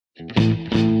I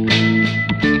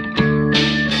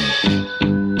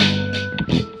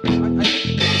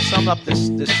think to sum up this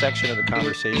section of the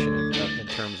conversation in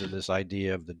terms of this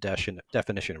idea of the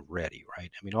definition of ready,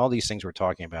 right? I mean, all these things we're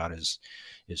talking about is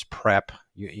prep.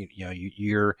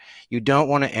 You don't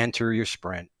want to enter your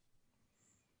sprint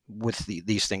with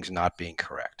these things not being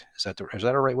correct. Is that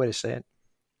a right way to say it?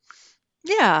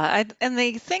 Yeah, and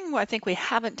the thing I think we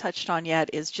haven't touched on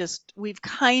yet is just we've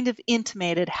kind of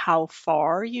intimated how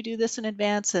far you do this in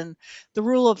advance. And the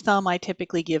rule of thumb I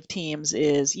typically give teams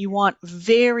is you want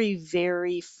very,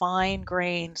 very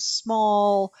fine-grained,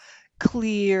 small,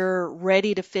 clear,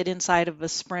 ready to fit inside of a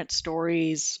sprint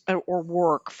stories or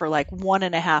work for like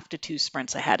 1.5 to 2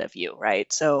 sprints ahead of you,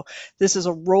 right? So this is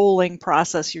a rolling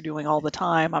process you're doing all the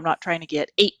time. I'm not trying to get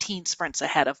 18 sprints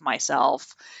ahead of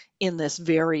myself in this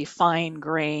very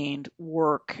fine-grained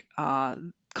work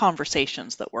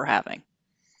conversations that we're having.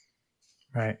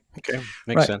 Right. Okay,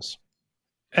 makes sense.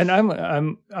 And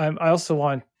I also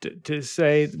want to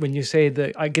say, when you say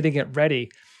that getting it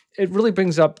ready, it really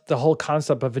brings up the whole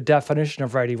concept of a definition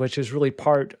of ready, which is really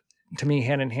part, to me,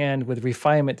 hand in hand with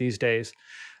refinement these days.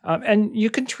 And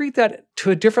you can treat that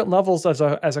to different levels as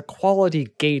a quality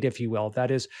gate, if you will.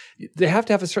 That is, they have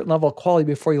to have a certain level of quality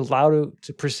before you're allowed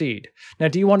to proceed. Now,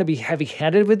 do you want to be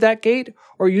heavy-handed with that gate,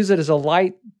 or use it as a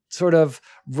light sort of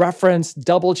reference,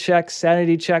 double check,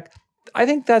 sanity check? I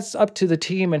think that's up to the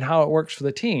team and how it works for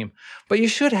the team. But you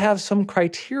should have some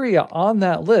criteria on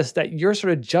that list that you're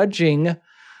sort of judging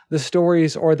the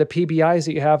stories or the PBIs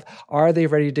that you have. Are they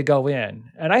ready to go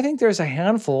in? And I think there's a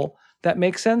handful that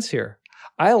make sense here.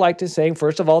 I like to say,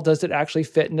 first of all, does it actually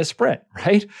fit in a sprint,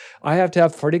 right? I have to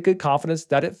have pretty good confidence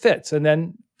that it fits. And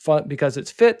then because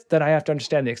it's fit, then I have to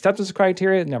understand the acceptance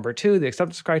criteria. Number 2, the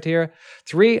acceptance criteria.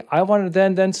 3, I want to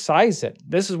then size it.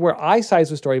 This is where I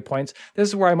size with story points. This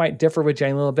is where I might differ with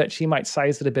Jane a little bit. She might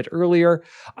size it a bit earlier.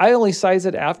 I only size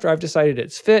it after I've decided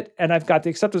it's fit and I've got the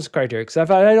acceptance criteria. Because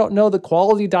if I don't know the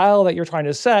quality dial that you're trying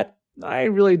to set, I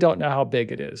really don't know how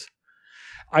big it is.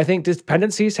 I think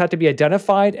dependencies have to be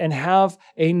identified and have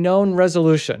a known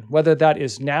resolution. Whether that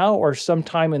is now or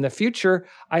sometime in the future,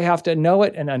 I have to know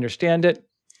it and understand it.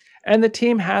 And the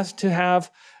team has to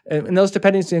have, and those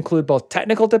dependencies include both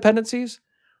technical dependencies,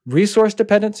 resource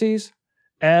dependencies,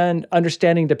 and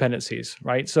understanding dependencies,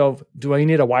 right? So do I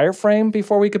need a wireframe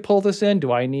before we could pull this in?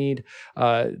 Do I need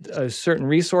a certain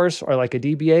resource or like a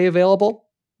DBA available?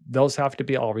 Those have to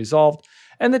be all resolved.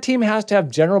 And the team has to have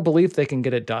general belief they can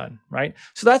get it done, right?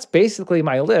 So that's basically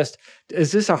my list.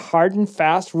 Is this a hard and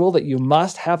fast rule that you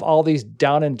must have all these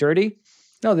down and dirty?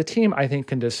 No, the team, I think,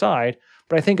 can decide.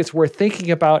 But I think it's worth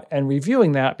thinking about and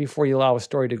reviewing that before you allow a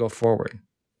story to go forward.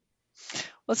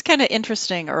 Well, it's kind of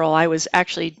interesting, Earl. I was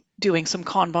actually doing some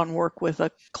Kanban work with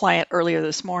a client earlier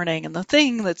this morning. And the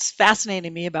thing that's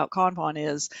fascinating me about Kanban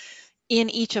is in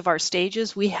each of our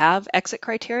stages, we have exit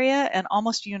criteria, and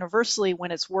almost universally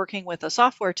when it's working with a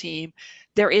software team,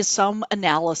 there is some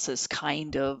analysis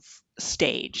kind of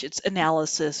stage. It's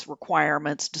analysis,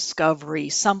 requirements, discovery,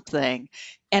 something.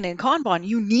 And in Kanban,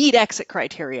 you need exit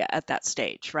criteria at that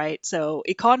stage, right? So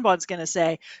a Kanban's going to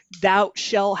say, thou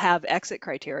shall have exit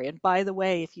criteria. And by the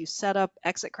way, if you set up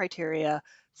exit criteria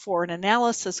for an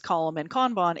analysis column in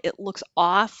Kanban, it looks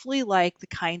awfully like the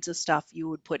kinds of stuff you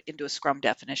would put into a Scrum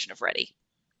definition of ready.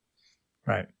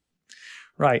 Right.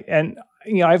 Right. And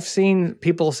I've seen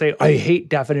people say, I hate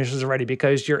definitions of ready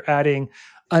because you're adding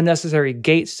unnecessary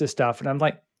gates to stuff. And I'm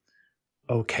like,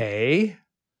 okay,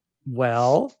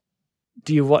 well,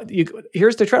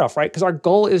 here's the trade-off, right? Because our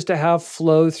goal is to have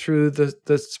flow through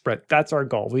the sprint. That's our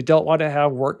goal. We don't want to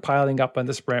have work piling up on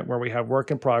the sprint where we have work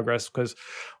in progress, because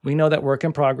we know that work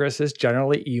in progress is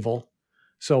generally evil.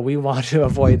 So we want to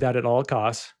avoid that at all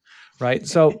costs, right?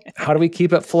 So how do we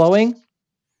keep it flowing?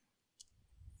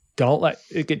 Don't let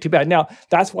it get too bad. Now,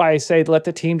 that's why I say let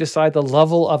the team decide the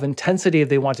level of intensity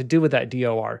they want to do with that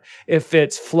DOR. If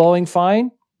it's flowing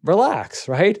fine, relax,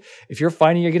 right? If you're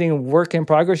finding you're getting work in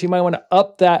progress, you might want to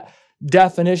up that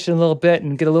definition a little bit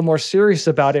and get a little more serious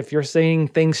about it if you're seeing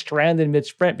things stranded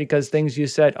mid-sprint because things you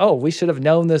said, oh, we should have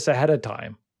known this ahead of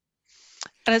time.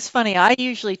 And it's funny, I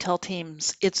usually tell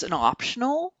teams it's an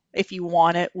optional. If you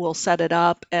want it, we'll set it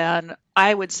up. And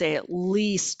I would say at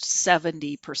least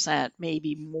 70%,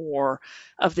 maybe more,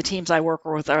 of the teams I work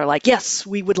with are like, yes,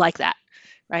 we would like that,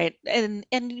 right? And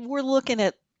we're looking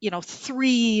at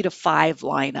 3 to 5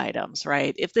 line items,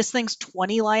 right? If this thing's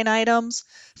 20 line items,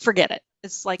 forget it.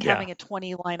 It's like having a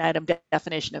 20 line item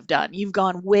definition of done. You've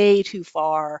gone way too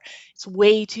far. It's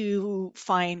way too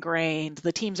fine grained.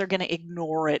 The teams are going to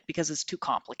ignore it because it's too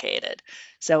complicated.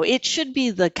 So it should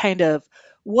be the kind of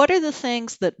What are the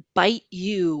things that bite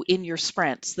you in your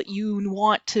sprints that you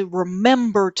want to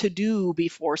remember to do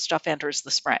before stuff enters the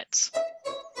sprints?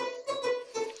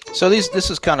 So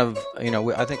this is kind of,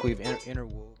 I think we've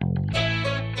interwoven